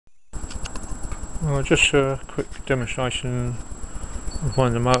Well, just a quick demonstration of one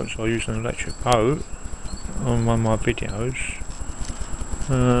of the motors I use on an electric boat on one of my videos.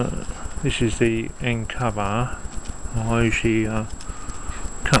 This is the end cover. I usually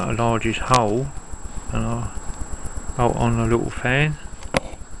cut a largest hole and I bolt on a little fan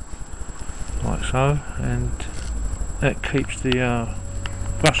like so, and that keeps the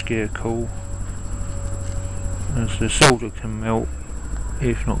brush gear cool, as the solder can melt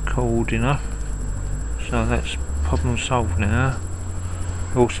if not cooled enough. So that's problem solved now.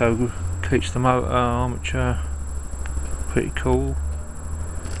 Also keeps the motor armature pretty cool.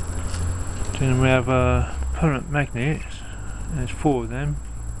 Then we have permanent magnets. There's 4 of them.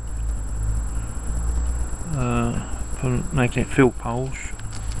 Permanent magnet fill poles.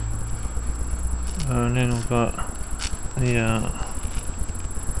 And then we've got the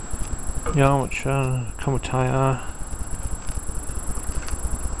armature, commatator.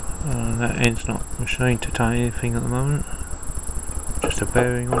 That end's not machined to take anything at the moment, just a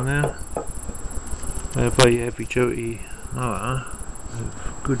bearing on there. They're a very heavy duty motor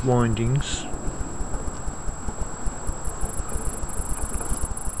with good windings.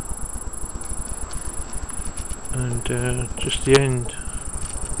 And just the end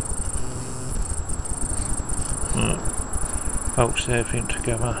bolts everything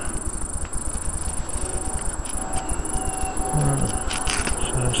together.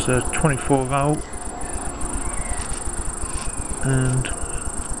 So it's a 24 volt and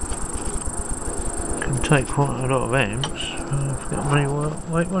can take quite a lot of amps. I forget how many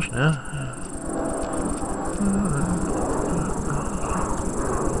weight it was now.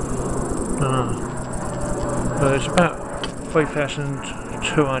 But it's about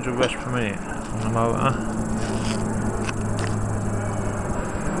 3,200 rests per minute on the motor.